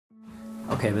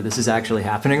Okay, but this is actually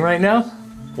happening right now?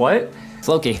 What?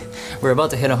 Floki, we're about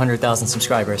to hit 100,000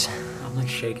 subscribers. I'm like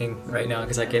shaking right now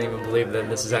because I can't even believe that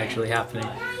this is actually happening.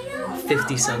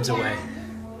 50 subs away.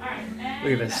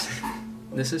 Look at this.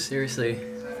 This is seriously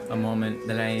a moment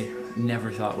that I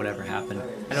never thought would ever happen.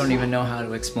 I don't even know how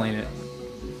to explain it.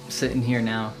 Sitting here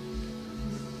now.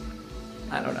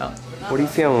 I don't know. What are you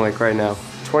feeling like right now?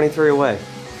 23 away.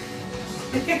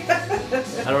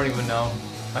 I don't even know.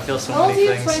 I feel so many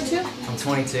things. How old are you, 22? I'm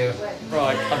 22. Bro,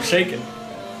 I'm shaking.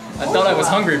 I thought I was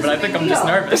hungry, but I think I'm just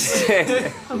nervous.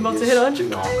 I'm about to hit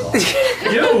 100.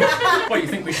 You! What, you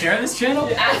think we share this channel?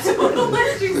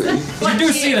 Absolutely. You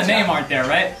do see the name art there,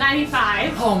 right?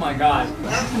 95. Oh my god.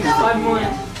 5 more.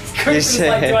 Christian's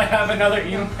like, do I have another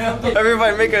email?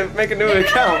 Everybody make a new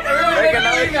account. Make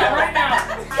another account right now.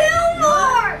 2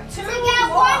 more to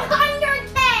get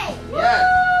 100K. Yeah.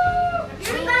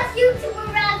 You're the best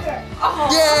YouTuber ever. Oh.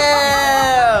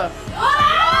 Yeah!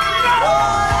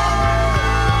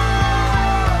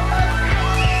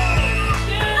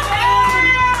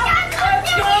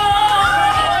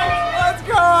 Let's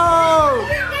go!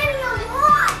 You're getting a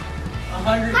lot.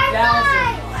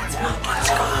 100,000. Let's go.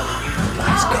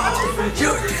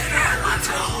 You did it! Let's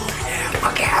go! Yeah,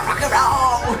 fuck yeah, rock and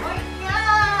roll! Oh my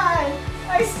god!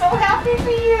 I'm so happy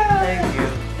for you! Thank you.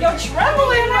 You're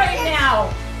trembling right now!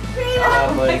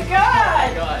 Oh my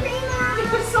god!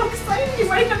 I'm so excited! You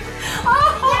ready to... Oh!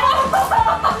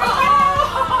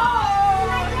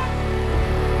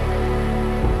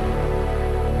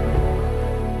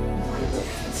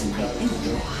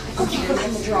 Okay, put it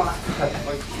in the drawer.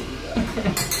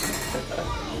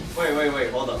 Wait,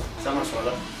 hold up. Is that much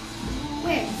water?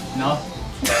 Where? No?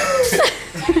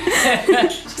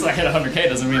 Just 'cause I hit 100K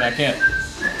doesn't mean I can't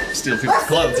steal people's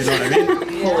clothes, you know what I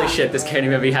mean? Holy shit, this can't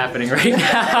even be happening right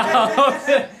now.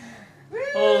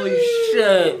 Holy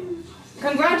shit.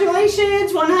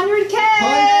 Congratulations! 100K!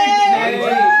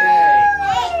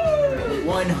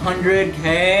 100K!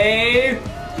 100K!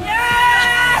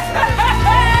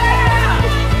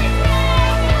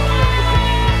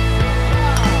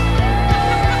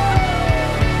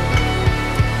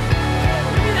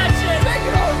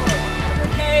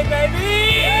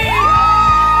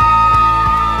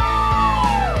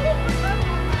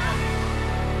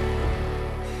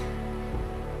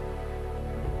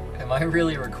 Am I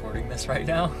really recording this right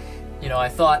now? You know, I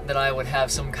thought that I would have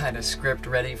some kind of script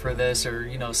ready for this, or,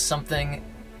 you know, something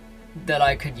that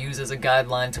I could use as a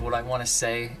guideline to what I want to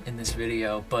say in this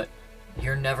video, but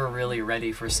you're never really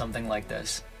ready for something like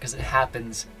this, because it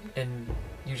happens and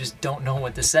you just don't know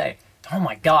what to say. Oh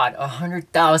my god,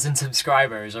 100,000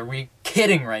 subscribers. Are we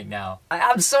kidding right now?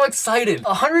 I'm so excited.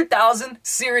 100,000?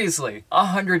 Seriously,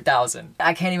 100,000.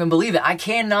 I can't even believe it. I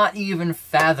cannot even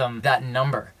fathom that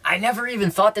number. I never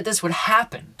even thought that this would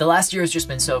happen. The last year has just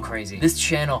been so crazy. This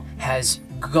channel has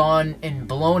gone and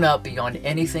blown up beyond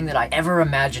anything that I ever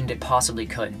imagined it possibly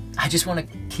could. I just want to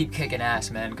keep kicking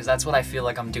ass, man, because that's what I feel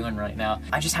like I'm doing right now.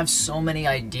 I just have so many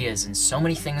ideas and so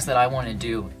many things that I want to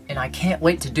do, and I can't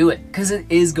wait to do it, because it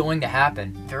is going to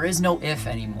happen. There is no if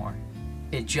anymore.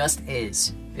 It just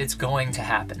is. It's going to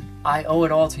happen. I owe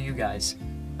it all to you guys.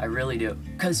 I really do.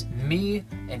 Because me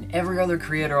and every other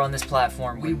creator on this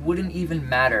platform, we wouldn't even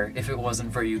matter if it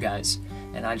wasn't for you guys.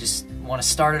 And I just want to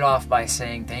start it off by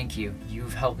saying thank you.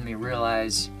 You've helped me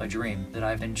realize a dream that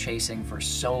I've been chasing for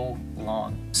so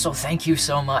long. So thank you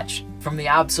so much. From the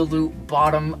absolute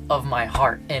bottom of my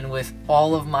heart and with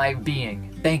all of my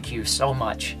being, thank you so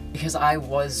much. Because I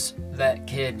was that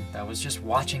kid that was just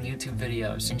watching YouTube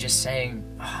videos and just saying,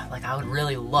 oh, like, I would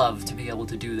really love to be able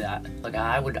to do that. Like,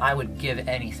 I would give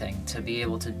anything to be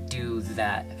able to do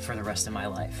that for the rest of my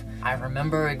life. I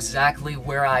remember exactly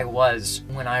where I was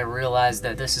when I realized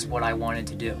that this is what I wanted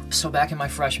to do. So back in my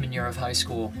freshman year of high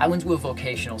school, I went to a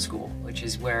vocational school, which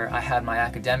is where I had my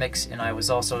academics and I was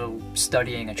also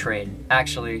studying a trade.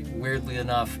 Actually, weirdly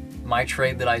enough, my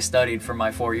trade that I studied for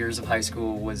my 4 years of high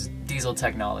school was diesel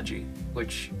technology,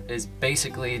 which is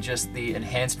basically just the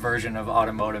enhanced version of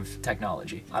automotive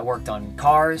technology. I worked on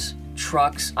cars,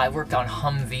 trucks, I worked on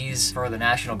Humvees for the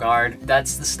National Guard.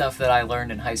 That's the stuff that I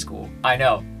learned in high school. I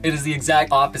know, it is the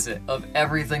exact opposite of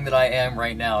everything that I am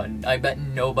right now, and I bet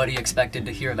nobody expected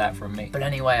to hear that from me. But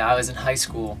anyway, I was in high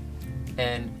school,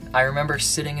 and I remember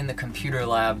sitting in the computer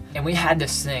lab, and we had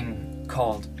this thing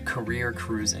called Career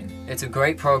Cruising. It's a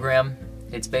great program.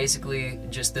 It's basically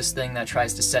just this thing that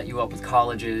tries to set you up with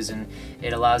colleges, and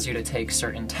it allows you to take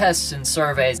certain tests and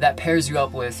surveys that pairs you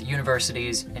up with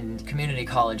universities and community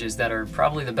colleges that are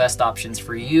probably the best options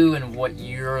for you and what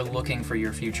you're looking for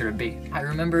your future to be. I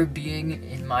remember being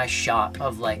in my shop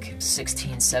of like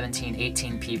 16, 17,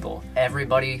 18 people.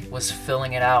 Everybody was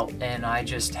filling it out, and I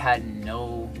just had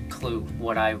no clue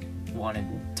what I wanted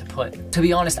to put. To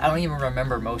be honest, I don't even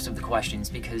remember most of the questions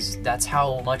because that's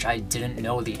how much I didn't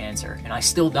know the answer, and I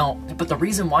still don't. But the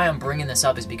reason why I'm bringing this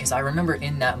up is because I remember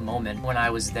in that moment when I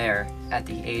was there at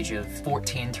the age of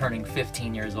 14 turning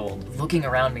 15 years old, looking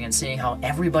around me and seeing how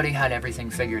everybody had everything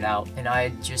figured out, and I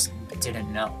just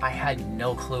didn't know. I had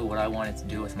no clue what I wanted to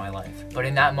do with my life. But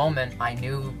in that moment, I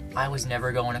knew I was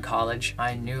never going to college.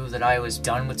 I knew that I was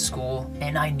done with school,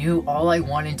 and I knew all I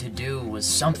wanted to do was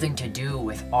something to do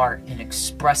with art and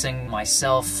expressing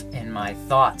myself and my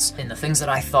thoughts and the things that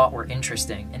I thought were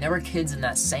interesting. And there were kids in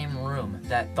that same room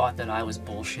that thought that I was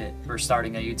bullshit for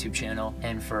starting a YouTube channel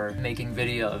and for making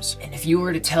videos. And if you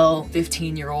were to tell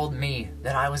 15-year-old me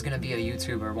that I was gonna be a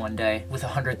YouTuber one day with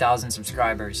 100,000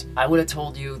 subscribers, I would have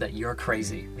told you that you're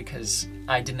crazy, because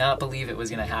I did not believe it was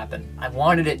gonna happen. I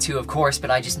wanted it to, of course, but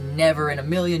I just never in a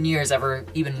million years ever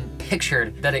even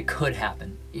pictured that it could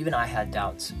happen. Even I had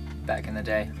doubts back in the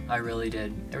day. I really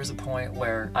did. There was a point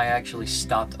where I actually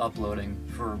stopped uploading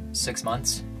for 6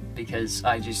 months because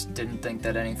I just didn't think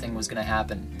that anything was gonna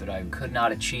happen, that I could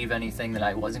not achieve anything, that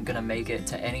I wasn't gonna make it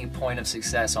to any point of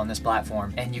success on this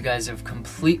platform. And you guys have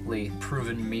completely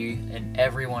proven me and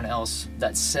everyone else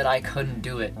that said I couldn't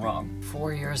do it wrong.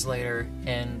 4 years later,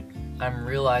 and I'm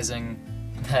realizing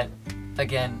that,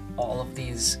 again, all of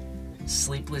these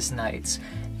sleepless nights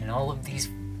and all of these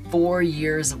 4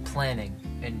 years of planning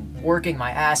and working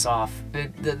my ass off,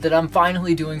 that I'm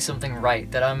finally doing something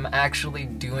right, that I'm actually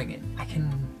doing it.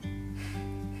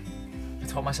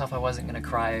 I told myself I wasn't gonna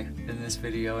cry in this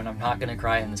video, and I'm not gonna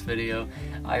cry in this video.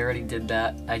 I already did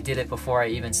that. I did it before I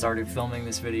even started filming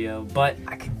this video, but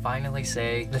I can finally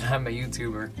say that I'm a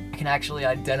YouTuber. I can actually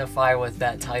identify with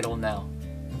that title now.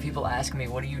 When people ask me,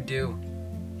 what do you do?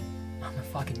 I'm a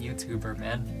fucking YouTuber,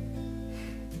 man.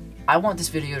 I want this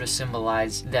video to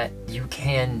symbolize that you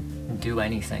can do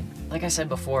anything. Like I said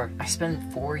before, I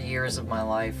spent 4 years of my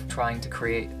life trying to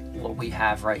create what we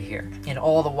have right here. And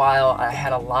all the while, I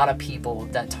had a lot of people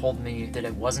that told me that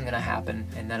it wasn't gonna happen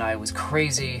and that I was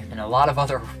crazy and a lot of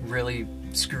other really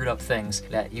screwed up things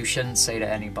that you shouldn't say to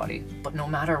anybody. But no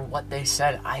matter what they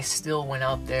said, I still went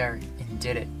out there and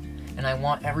did it. And I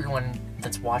want everyone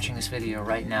that's watching this video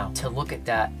right now to look at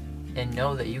that and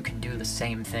know that you can do the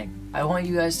same thing. I want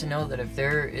you guys to know that if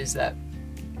there is that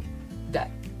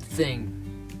thing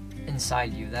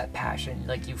inside you, that passion,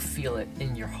 like you feel it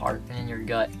in your heart and in your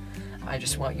gut, I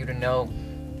just want you to know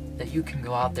that you can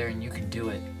go out there and you can do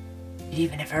it.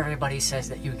 Even if everybody says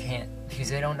that you can't, because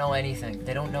they don't know anything.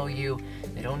 They don't know you.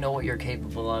 They don't know what you're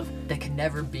capable of. They can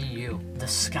never be you. The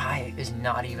sky is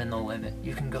not even the limit.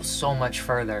 You can go so much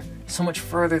further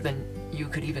than you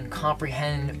could even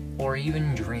comprehend or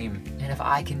even dream. And if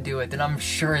I can do it, then I'm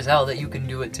sure as hell that you can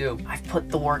do it too. I've put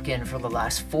the work in for the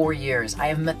last 4 years. I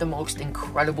have met the most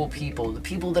incredible people, the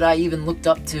people that I even looked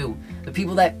up to, the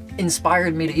people that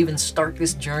inspired me to even start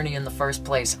this journey in the first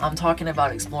place. I'm talking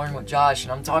about Exploring with Josh,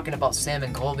 and I'm talking about Sam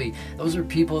and Colby. Those are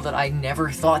people that I never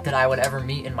thought that I would ever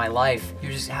meet in my life.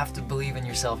 You just have to believe in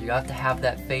yourself. You have to have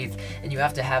that faith, and you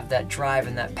have to have that drive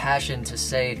and that passion to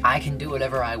say, I can do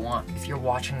whatever I want. If you're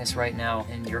watching this right now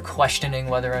and you're questioning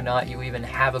whether or not you even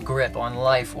have a grip on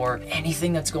life or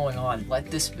anything that's going on, let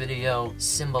this video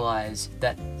symbolize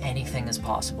that anything is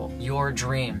possible. Your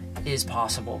dream is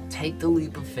possible. Take the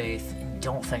leap of faith and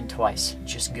don't think twice.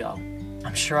 Just go.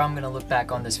 I'm sure I'm gonna look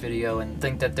back on this video and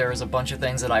think that there was a bunch of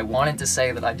things that I wanted to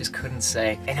say that I just couldn't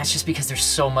say. And that's just because there's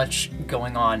so much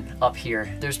going on up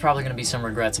here. There's probably gonna be some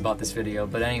regrets about this video.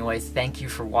 But anyway, thank you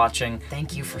for watching.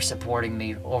 Thank you for supporting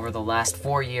me over the last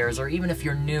 4 years. Or even if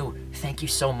you're new, thank you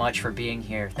so much for being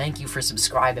here. Thank you for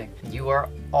subscribing. You are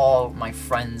all my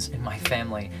friends and my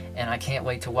family. And I can't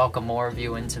wait to welcome more of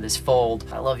you into this fold.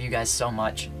 I love you guys so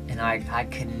much. And I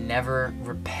can never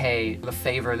repay the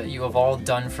favor that you have all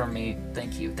done for me.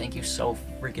 Thank you so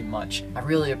freaking much. I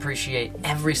really appreciate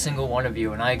every single one of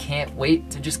you, and I can't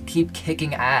wait to just keep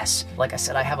kicking ass. Like I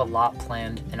said, I have a lot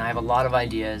planned, and I have a lot of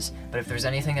ideas, but if there's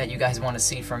anything that you guys want to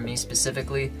see from me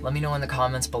specifically, let me know in the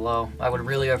comments below. I would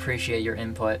really appreciate your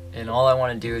input, and all I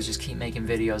want to do is just keep making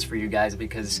videos for you guys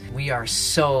because we are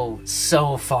so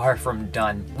far from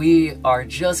done. We are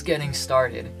just getting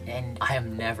started, and I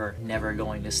am never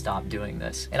going to stop doing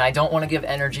this. And I don't want to give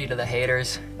energy to the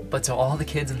haters, but to all the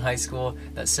kids in high school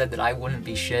that said that I wouldn't be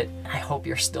goofy shit. I hope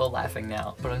you're still laughing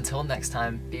now. But until next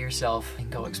time, be yourself and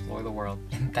go explore the world.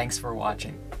 And thanks for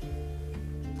watching.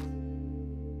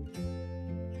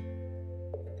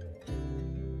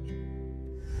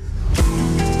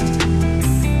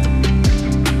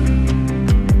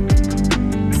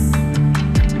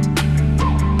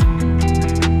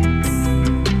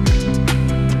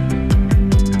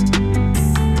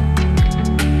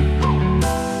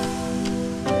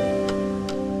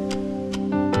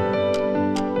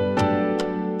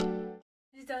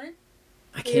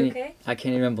 I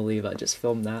can't even believe I just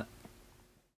filmed that.